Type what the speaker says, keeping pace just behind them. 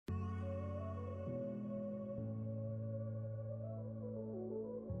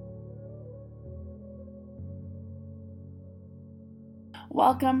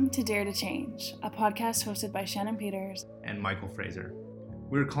Welcome to Dare to Change, a podcast hosted by Shannon Peters and Michael Fraser.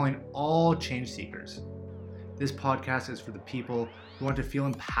 We're calling all change seekers. This podcast is for the people who want to feel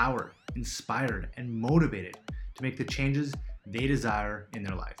empowered, inspired, and motivated to make the changes they desire in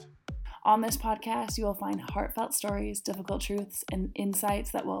their life. On this podcast, you will find heartfelt stories, difficult truths, and insights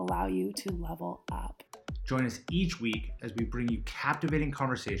that will allow you to level up. Join us each week as we bring you captivating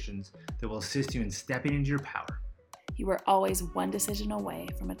conversations that will assist you in stepping into your power. You are always one decision away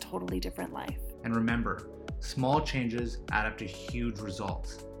from a totally different life. And remember, small changes add up to huge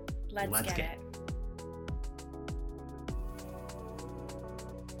results. Let's get it.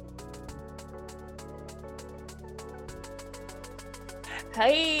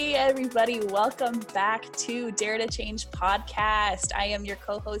 Hey everybody, welcome back to Dare to Change podcast. I am your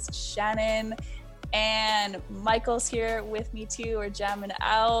co-host Shannon, and Michael's here with me too. We're jamming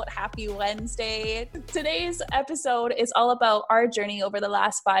out. Happy Wednesday. Today's episode is all about our journey over the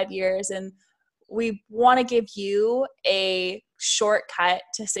last 5 years, and we want to give you a shortcut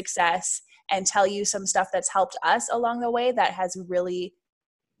to success and tell you some stuff that's helped us along the way that has really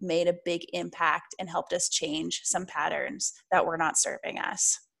made a big impact and helped us change some patterns that were not serving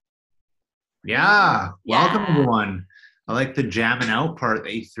us. Yeah. Welcome everyone. I like the jamming out part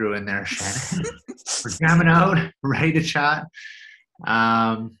that you threw in there, Shannon. We're jamming out, ready to chat.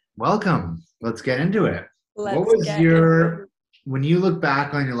 Welcome. Let's get into it. When you look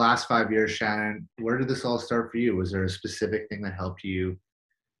back on your last 5 years, Shannon, where did this all start for you? Was there a specific thing that helped you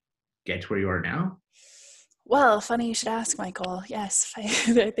get to where you are now? Well, funny you should ask, Michael. Yes,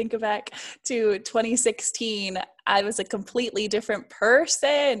 if I think back to 2016, I was a completely different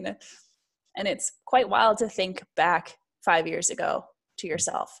person. And it's quite wild to think back 5 years ago to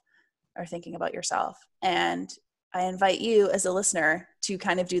yourself or thinking about yourself. And I invite you as a listener to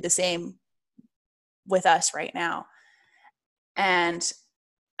kind of do the same with us right now. And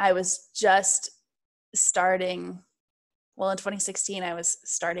I was just starting, in 2016, I was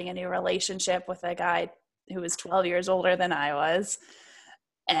starting a new relationship with a guy who was 12 years older than I was.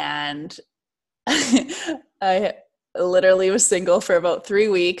 And I literally was single for about 3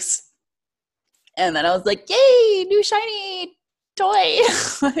 weeks. And then I was like, yay, new shiny toy.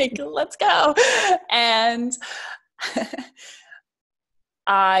 Like, let's go. And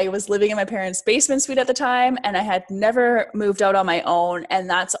I was living in my parents' basement suite at the time, and I had never moved out on my own. And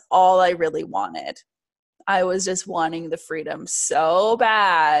that's all I really wanted. I was just wanting the freedom so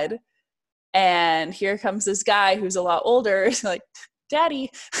bad. And here comes this guy who's a lot older. He's like, Daddy.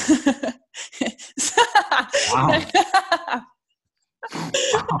 Wow.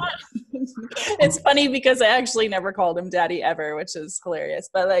 It's funny because I actually never called him Daddy ever, which is hilarious.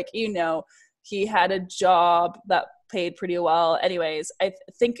 But he had a job that paid pretty well. Anyways, I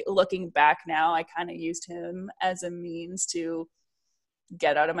think looking back now, I kind of used him as a means to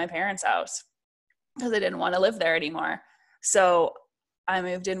get out of my parents' house because I didn't want to live there anymore. So I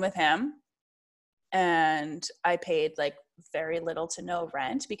moved in with him. And I paid like very little to no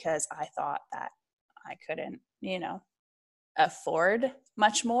rent because I thought that I couldn't, afford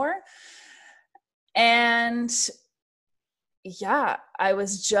much more. And yeah, I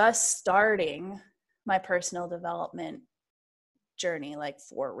was just starting my personal development journey, like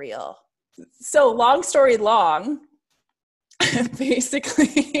for real. So long story long,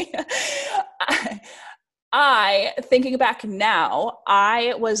 basically, I thinking back now,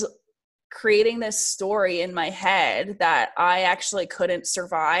 I was creating this story in my head that I actually couldn't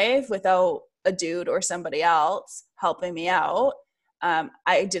survive without a dude or somebody else helping me out.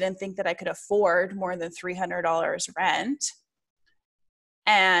 I didn't think that I could afford more than $300 rent.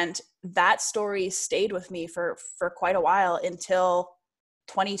 And that story stayed with me for quite a while until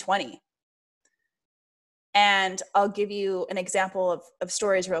 2020. And I'll give you an example of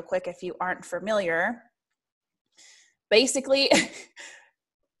stories real quick if you aren't familiar. Basically,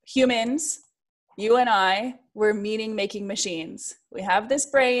 humans, you and I, we're meaning-making machines. We have this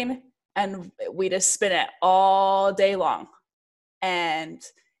brain, and we just spin it all day long. And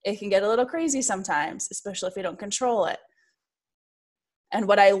it can get a little crazy sometimes, especially if we don't control it. And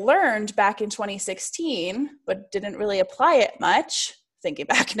what I learned back in 2016, but didn't really apply it much, thinking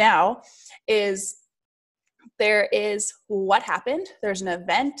back now, is there is what happened. There's an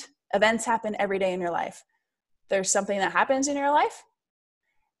event. Events happen every day in your life. There's something that happens in your life.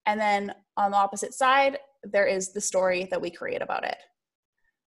 And then on the opposite side, there is the story that we create about it.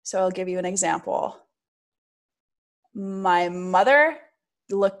 So I'll give you an example. My mother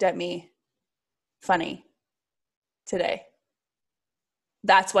looked at me funny today.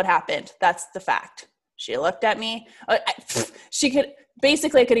 That's what happened. That's the fact. She looked at me. I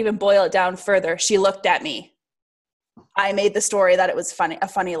could even boil it down further. She looked at me I made the story that it was funny, a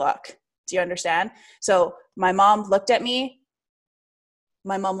funny look. Do you understand? So my mom looked at me.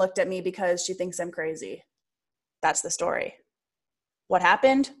 My mom looked at me because she thinks I'm crazy. That's the story. What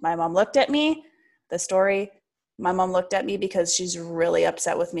happened? My mom looked at me. The story, my mom looked at me because she's really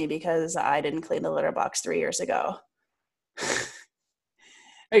upset with me because I didn't clean the litter box 3 years ago.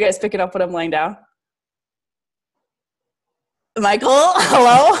 Are you guys picking up what I'm laying down? Michael,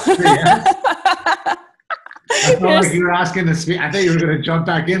 hello? Yeah. I felt like you were asking to speak. I thought you were going to jump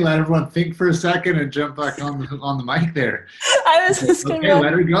back in, let everyone think for a second, and jump back on the mic there. I was just Okay, gonna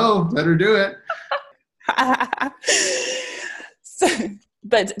let her go. Let her do it. So,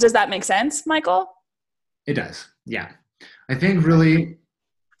 but does that make sense, Michael? It does. Yeah. I think really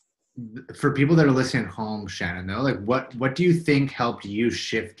for people that are listening at home, Shannon, though, like what do you think helped you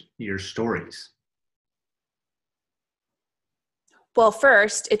shift your stories? Well,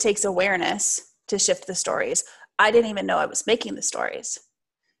 first, it takes awareness to shift the stories. I didn't even know I was making the stories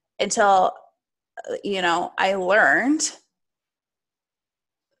until, I learned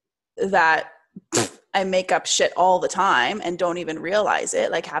that I make up shit all the time and don't even realize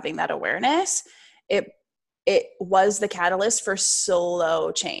it. Like having that awareness, it was the catalyst for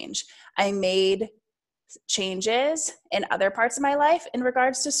solo change. I made changes in other parts of my life in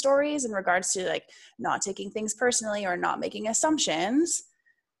regards to stories, in regards to like not taking things personally or not making assumptions.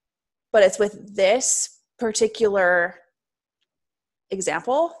 But it's with this particular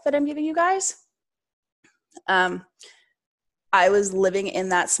example that I'm giving you guys. I was living in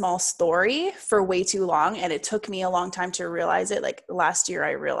that small story for way too long, and it took me a long time to realize it. Like last year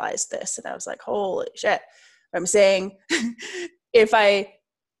I realized this and I was like, holy shit. I'm saying if I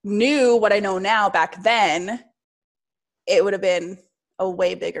knew what I know now back then, it would have been a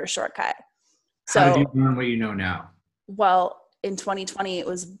way bigger shortcut. How did you learn what you know now? Well, in 2020, it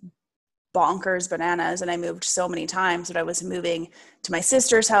was bonkers bananas, and I moved so many times that I was moving to my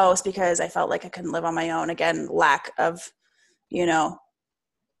sister's house because I felt like I couldn't live on my own. Again, lack of, I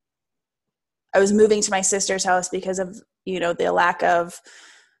was moving to my sister's house because of, the lack of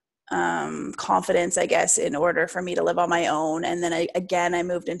confidence, I guess, in order for me to live on my own. And then I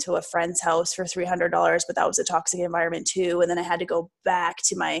moved into a friend's house for $300, but that was a toxic environment too. And then I had to go back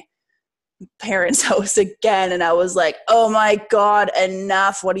to my parents' house again. And I was like, oh my God,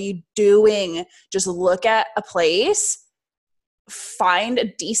 enough. What are you doing? Just look at a place, find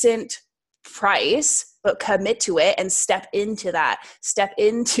a decent price, but commit to it and step into that. Step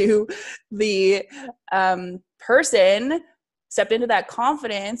into the person, step into that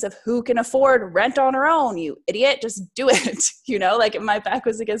confidence of who can afford rent on her own. You idiot, just do it. Like my back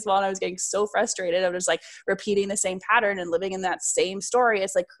was against the wall and I was getting so frustrated. I was just like repeating the same pattern and living in that same story.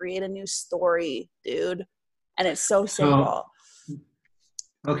 It's like create a new story, dude. And it's so simple.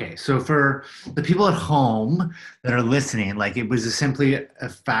 Okay, so for the people at home that are listening, like it was simply a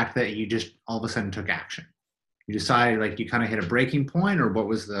fact that you just all of a sudden took action. You decided, like you kind of hit a breaking point, or what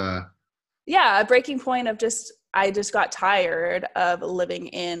was the? Yeah, a breaking point of I just got tired of living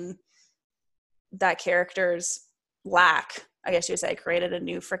in that character's lack. I guess you would say I created a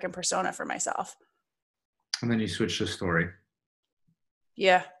new freaking persona for myself. And then you switched the story.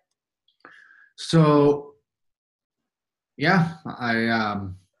 Yeah. So, yeah, I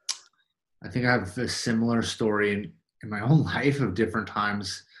think I have a similar story in my own life of different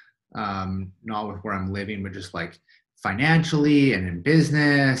times, not with where I'm living, but just like financially and in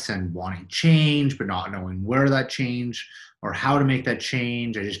business and wanting change, but not knowing where that change or how to make that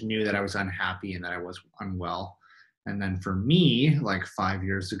change. I just knew that I was unhappy and that I was unwell. And then for me, like 5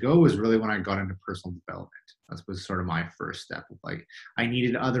 years ago was really when I got into personal development. That was sort of my first step of like, I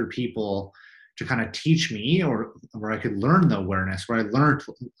needed other people to kind of teach me or where I could learn the awareness, where I learned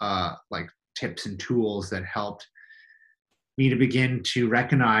like tips and tools that helped me to begin to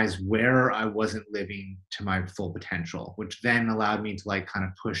recognize where I wasn't living to my full potential, which then allowed me to like kind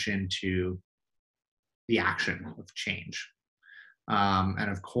of push into the action of change. And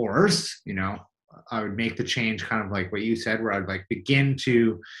of course, I would make the change kind of like what you said, where I'd like begin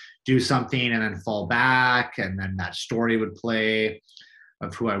to do something and then fall back. And then that story would play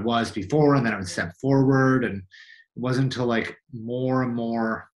of who I was before. And then I would step forward. And it wasn't until like more and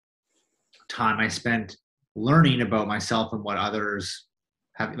more time I spent learning about myself and what others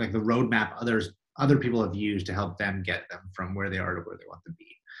have, like the roadmap other people have used to help them get them from where they are to where they want to be.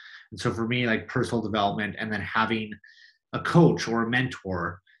 And so for me, like personal development and then having a coach or a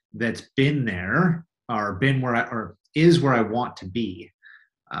mentor that's been there or been where or is where I want to be,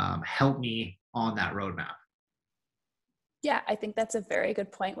 help me on that roadmap. Yeah, I think that's a very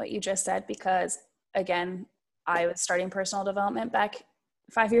good point, what you just said, because again, I was starting personal development back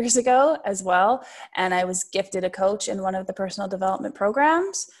 5 years ago as well. And I was gifted a coach in one of the personal development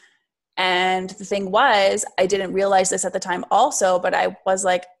programs. And the thing was, I didn't realize this at the time also, but I was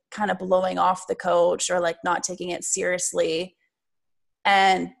like kind of blowing off the coach or like not taking it seriously.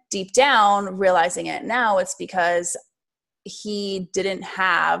 And deep down, realizing it now, it's because he didn't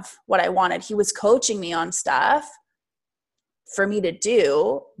have what I wanted. He was coaching me on stuff for me to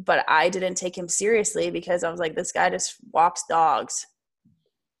do, but I didn't take him seriously because I was like, this guy just walks dogs.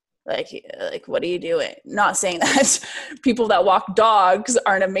 Like, what are you doing? Not saying that people that walk dogs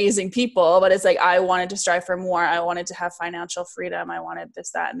aren't amazing people, but it's like, I wanted to strive for more. I wanted to have financial freedom. I wanted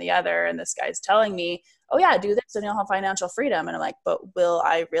this, that, and the other. And this guy's telling me, oh yeah, do this and you'll have financial freedom. And I'm like, but will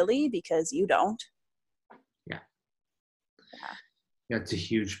I really? Because you don't. Yeah, it's a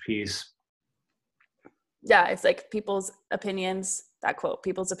huge piece. Yeah, it's like people's opinions, that quote,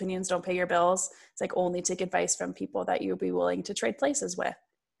 people's opinions don't pay your bills. It's like, only take advice from people that you'll be willing to trade places with.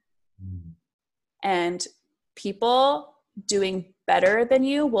 And people doing better than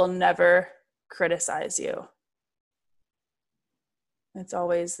you will never criticize you. It's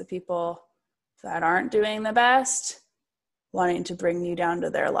always the people that aren't doing the best wanting to bring you down to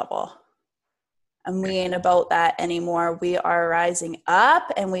their level. And we ain't about that anymore. We are rising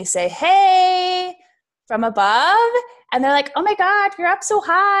up and we say, hey, from above. And they're like, oh my God, you're up so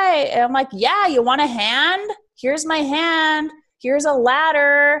high. And I'm like, yeah, you want a hand? Here's my hand. Here's a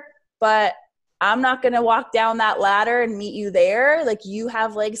ladder. But I'm not going to walk down that ladder and meet you there. Like, you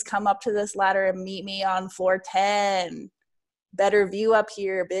have legs, come up to this ladder and meet me on floor 10. Better view up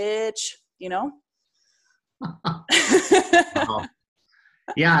here, bitch. You know? Wow.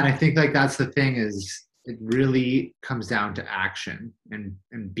 Yeah, and I think like that's the thing, is it really comes down to action and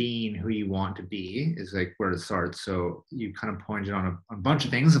being who you want to be is like where it starts. So you kind of pointed on a bunch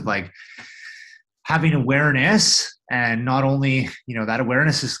of things of like having awareness, and not only, you know, that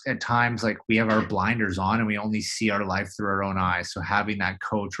awareness is at times like we have our blinders on and we only see our life through our own eyes. So having that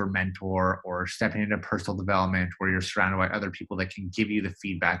coach or mentor or stepping into personal development where you're surrounded by other people that can give you the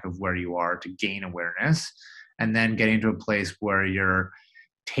feedback of where you are to gain awareness, and then getting to a place where you're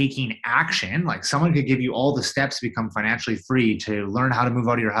taking action. Like someone could give you all the steps to become financially free, to learn how to move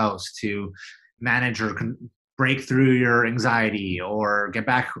out of your house, to manage or break through your anxiety or get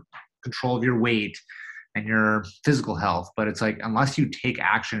back control of your weight and your physical health. But it's like, unless you take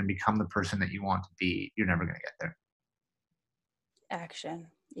action and become the person that you want to be, you're never going to get there. Action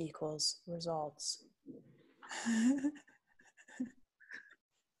equals results.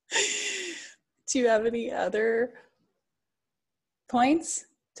 Do you have any other points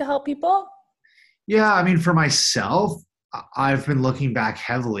to help people? Yeah, I mean, for myself, I've been looking back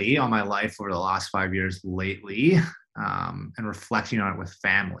heavily on my life over the last 5 years lately, and reflecting on it with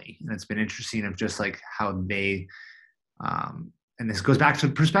family. And it's been interesting of just like how they, and this goes back to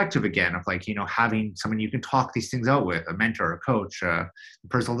perspective again of like, you know, having someone you can talk these things out with, a mentor, a coach,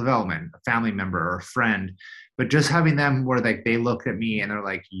 personal development, a family member or a friend, but just having them where like they look at me and they're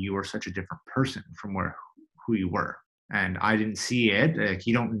like, you are such a different person from who you were. And I didn't see it. Like,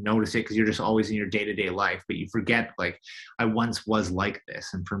 you don't notice it because you're just always in your day-to-day life, but you forget like I once was like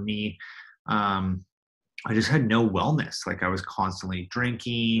this. And for me, I just had no wellness. Like I was constantly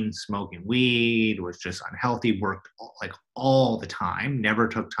drinking, smoking weed, was just unhealthy, worked like all the time, never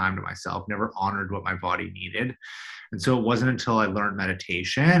took time to myself, never honored what my body needed. And so it wasn't until I learned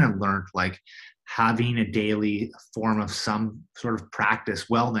meditation and learned like having a daily form of some sort of practice,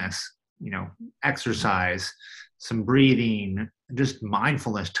 wellness, you know, exercise, some breathing, just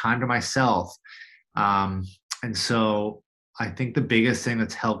mindfulness, time to myself. And so I think the biggest thing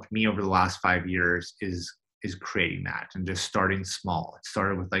that's helped me over the last 5 years is creating that and just starting small. It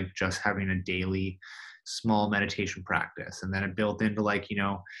started with like just having a daily small meditation practice. And then it built into like, you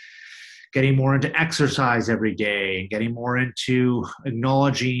know, getting more into exercise every day, getting more into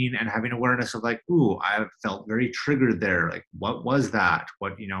acknowledging and having awareness of like, ooh, I felt very triggered there. Like, what was that?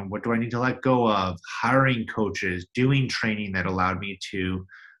 What do I need to let go of? Hiring coaches, doing training that allowed me to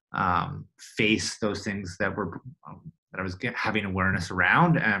face those things that were, that I was having awareness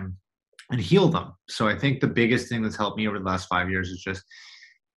around, and heal them. So I think the biggest thing that's helped me over the last 5 years is just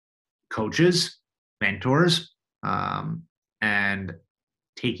coaches, mentors, and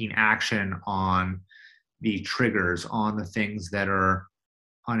taking action on the triggers, on the things that are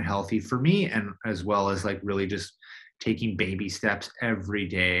unhealthy for me, and as well as like really just taking baby steps every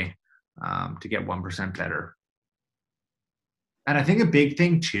day to get 1% better. And I think a big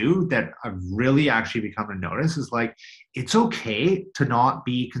thing too that I've really actually become to notice is like, it's okay to not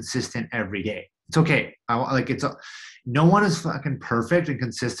be consistent every day. It's okay. No one is fucking perfect and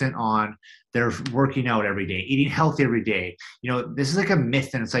consistent on their working out every day, eating healthy every day. This is like a myth.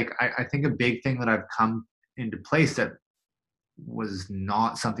 And it's like, I think a big thing that I've come into place that was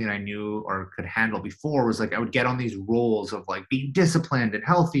not something I knew or could handle before was like, I would get on these roles of like being disciplined and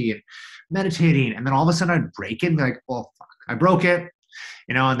healthy and meditating. And then all of a sudden I'd break it and be like, well, fuck, I broke it.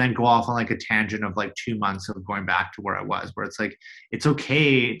 And then go off on like a tangent of like 2 months of going back to where I was, where it's like, it's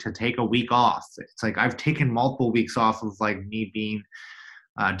okay to take a week off. It's like, I've taken multiple weeks off of like me being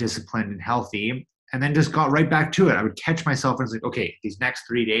disciplined and healthy, and then just got right back to it. I would catch myself and it's like, okay, these next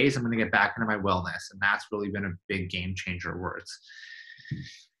 3 days, I'm going to get back into my wellness. And that's really been a big game changer where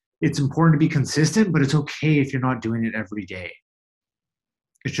it's important to be consistent, but it's okay if you're not doing it every day.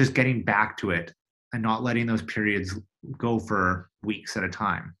 It's just getting back to it and not letting those periods go for weeks at a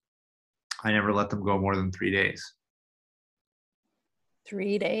time. I never let them go more than 3 days.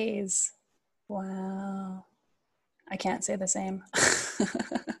 3 days. Wow. I can't say the same.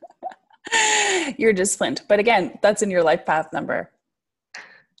 You're disciplined. But again, that's in your life path number.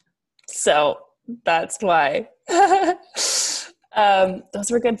 So that's why. Those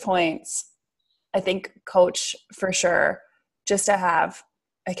were good points. I think coach for sure, just to have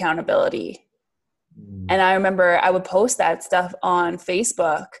accountability. And I remember I would post that stuff on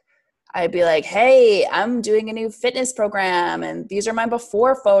Facebook. I'd be like, hey, I'm doing a new fitness program and these are my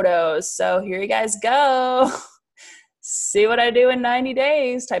before photos. So here you guys go. See what I do in 90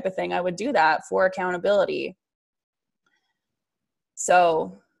 days type of thing. I would do that for accountability.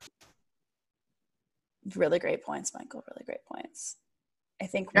 So really great points, Michael. Really great points. I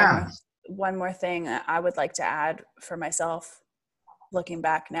think one more thing I would like to add for myself, looking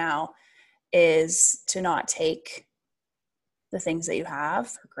back now, is to not take the things that you have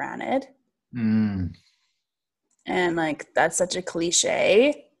for granted. And like, that's such a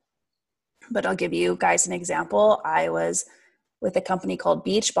cliche, but I'll give you guys an example. I was with a company called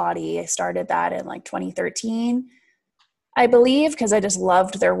Beachbody. I started that in like 2013, I believe, because I just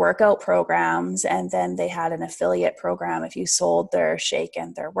loved their workout programs. And then they had an affiliate program. If you sold their shake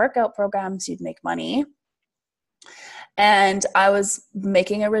and their workout programs, you'd make money. And I was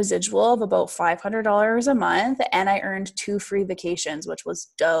making a residual of about $500 a month, and I earned 2 free vacations, which was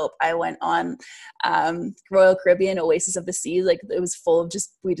dope. I went on Royal Caribbean, Oasis of the Seas. Like, it was full of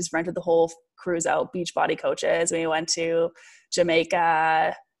we just rented the whole cruise out, Beachbody coaches. We went to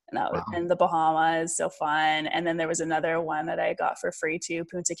Jamaica and the Bahamas, so fun. And then there was another one that I got for free too,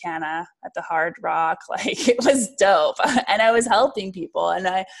 Punta Cana at the Hard Rock. Like, it was dope. And I was helping people and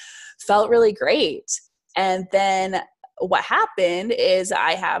I felt really great. And then what happened is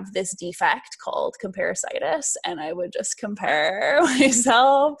I have this defect called comparisitis, and I would just compare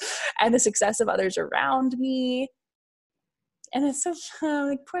myself and the success of others around me. And it's so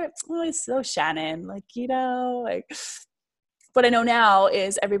it's so Shannon, what I know now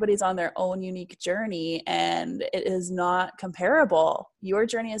is everybody's on their own unique journey, and it is not comparable. Your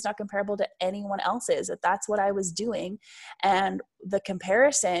journey is not comparable to anyone else's. That's what I was doing. And the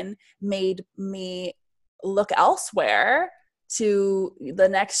comparison made me look elsewhere to the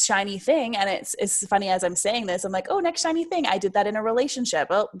next shiny thing. And it's funny, as I'm saying this, I'm like, oh, next shiny thing. I did that in a relationship.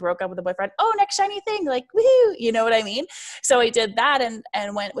 Oh, broke up with a boyfriend. Oh, next shiny thing. Like, woohoo, you know what I mean? So I did that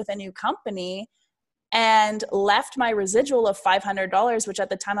and went with a new company and left my residual of $500, which at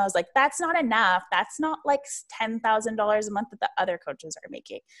the time I was like, that's not enough. That's not like $10,000 a month that the other coaches are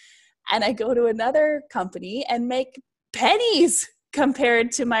making. And I go to another company and make pennies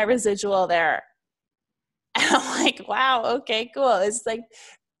compared to my residual there. And I'm like, wow, okay, cool. It's like,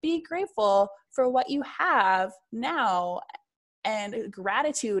 be grateful for what you have now. And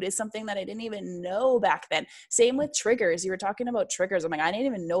gratitude is something that I didn't even know back then. Same with triggers. You were talking about triggers. I'm like, I didn't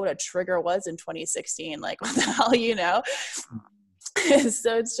even know what a trigger was in 2016. Like, what the hell,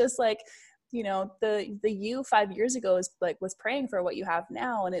 So it's just like, the you 5 years ago was praying for what you have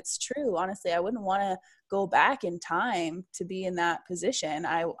now. And it's true. Honestly, I wouldn't want to go back in time to be in that position.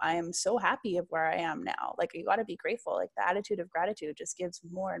 I am so happy of where I am now. Like, you got to be grateful. Like, the attitude of gratitude just gives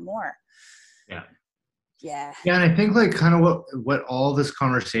more and more. Yeah. And I think like kind of what all this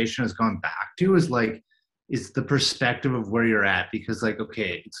conversation has gone back to is the perspective of where you're at, because like,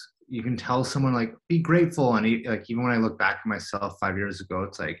 okay, you can tell someone like, be grateful. And like, even when I look back at myself 5 years ago,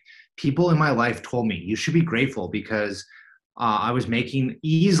 it's like people in my life told me you should be grateful because I was making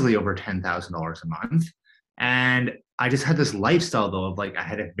easily over $10,000 a month. And I just had this lifestyle though of like, I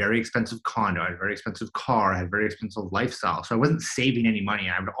had a very expensive condo, I had a very expensive car, I had a very expensive lifestyle. So I wasn't saving any money.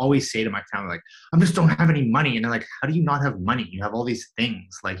 And I would always say to my family, like, I just don't have any money. And they're like, how do you not have money? You have all these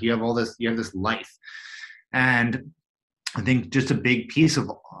things. Like, you have this life. And I think just a big piece of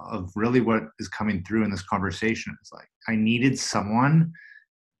really what is coming through in this conversation is like, I needed someone,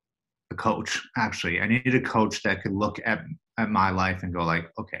 a coach, actually. I needed a coach that could look at my life and go like,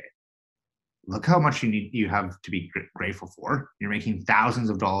 okay, look how much you have to be grateful for. You're making thousands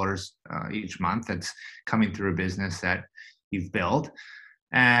of dollars each month. That's coming through a business that you've built.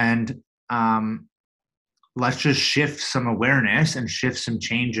 And let's just shift some awareness and shift some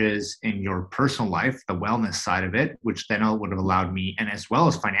changes in your personal life, the wellness side of it, which then would have allowed me, and as well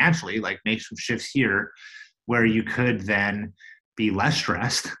as financially, like make some shifts here where you could then be less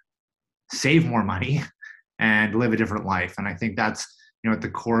stressed, save more money, and live a different life. And I think that's, at the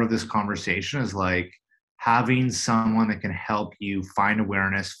core of this conversation is like having someone that can help you find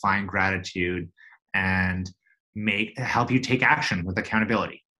awareness, find gratitude, and help you take action with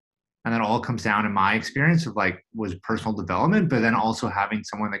accountability. And that all comes down, in my experience, of like was personal development, but then also having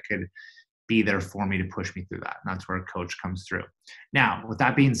someone that could be there for me to push me through that. And that's where a coach comes through. Now, with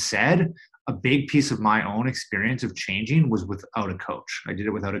that being said, a big piece of my own experience of changing was without a coach. I did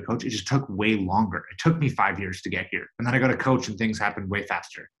it without a coach. It just took way longer. It took me 5 years to get here. And then I got a coach and things happened way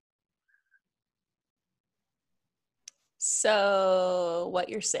faster. So what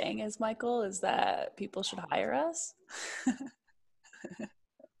you're saying is, Michael, is that people should hire us?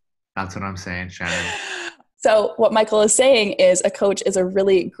 That's what I'm saying, Shannon. So what Michael is saying is a coach is a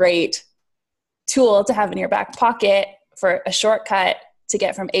really great tool to have in your back pocket for a shortcut to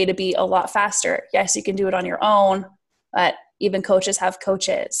get from A to B a lot faster. Yes, you can do it on your own, but even coaches have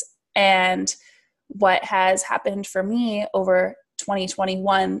coaches. And what has happened for me over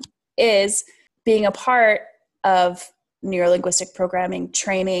 2021 is being a part of neurolinguistic programming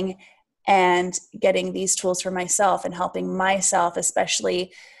training and getting these tools for myself and helping myself,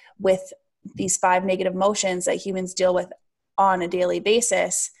 especially with these 5 negative emotions that humans deal with on a daily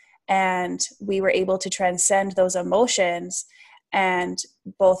basis. And we were able to transcend those emotions. And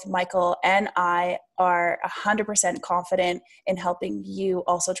both Michael and I are 100% confident in helping you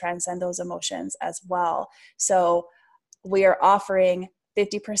also transcend those emotions as well. So we are offering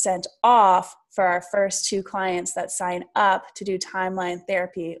 50% off for our first 2 clients that sign up to do timeline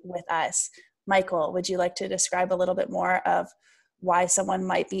therapy with us. Michael, would you like to describe a little bit more of why someone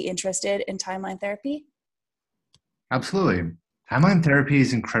might be interested in timeline therapy? Absolutely. Timeline therapy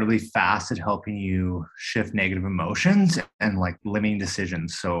is incredibly fast at helping you shift negative emotions and like limiting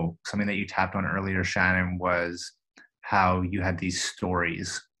decisions. So something that you tapped on earlier, Shannon, was how you had these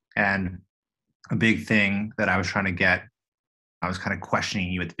stories. And a big thing that I was trying to get, I was kind of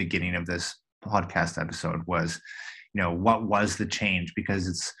questioning you at the beginning of this podcast episode was, what was the change? Because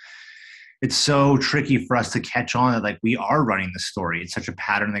it's so tricky for us to catch on that like we are running the story. It's such a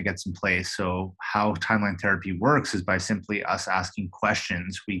pattern that gets in place. So how timeline therapy works is by simply us asking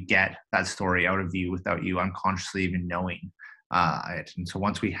questions, we get that story out of you without you unconsciously even knowing it. And so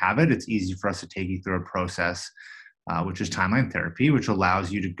once we have it, it's easy for us to take you through a process, which is timeline therapy, which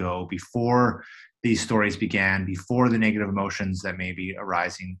allows you to go before these stories began, before the negative emotions that may be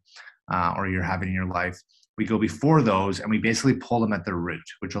arising or you're having in your life. We go before those and we basically pull them at their root,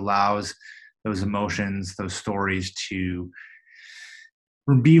 which allows those emotions, those stories to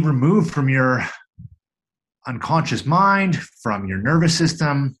be removed from your unconscious mind, from your nervous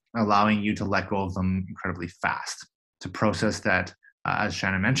system, allowing you to let go of them incredibly fast. It's a process that, as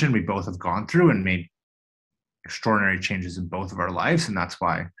Shannon mentioned, we both have gone through and made extraordinary changes in both of our lives. And that's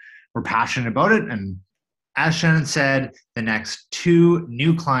why we're passionate about it. And as Shannon said, the next 2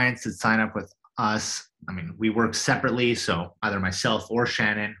 new clients that sign up with us, we work separately, so either myself or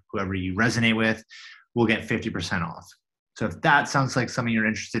Shannon, whoever you resonate with, will get 50% off. So if that sounds like something you're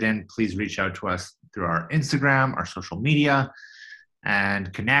interested in, please reach out to us through our Instagram, our social media,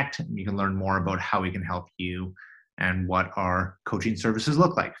 and connect. And you can learn more about how we can help you and what our coaching services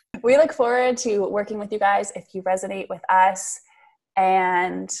look like. We look forward to working with you guys if you resonate with us.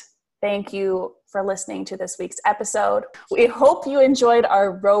 And thank you for listening to this week's episode. We hope you enjoyed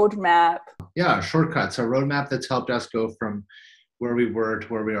our roadmap. Yeah, shortcuts, a roadmap that's helped us go from where we were to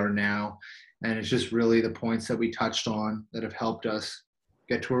where we are now. And it's just really the points that we touched on that have helped us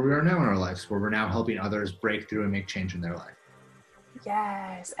get to where we are now in our lives, where we're now helping others break through and make change in their life.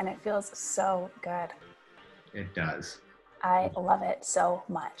 Yes, and it feels so good. It does. I love it so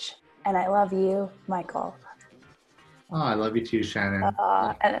much. And I love you, Michael. Oh, I love you too, Shannon.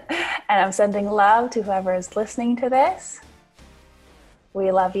 And I'm sending love to whoever is listening to this. We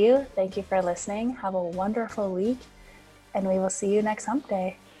love you. Thank you for listening. Have a wonderful week. And we will see you next hump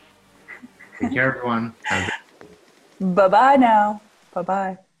day. Take care, everyone. Bye-bye now.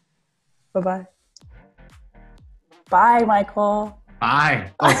 Bye-bye. Bye-bye. Bye, Michael.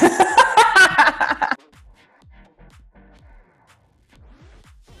 Bye. Oh.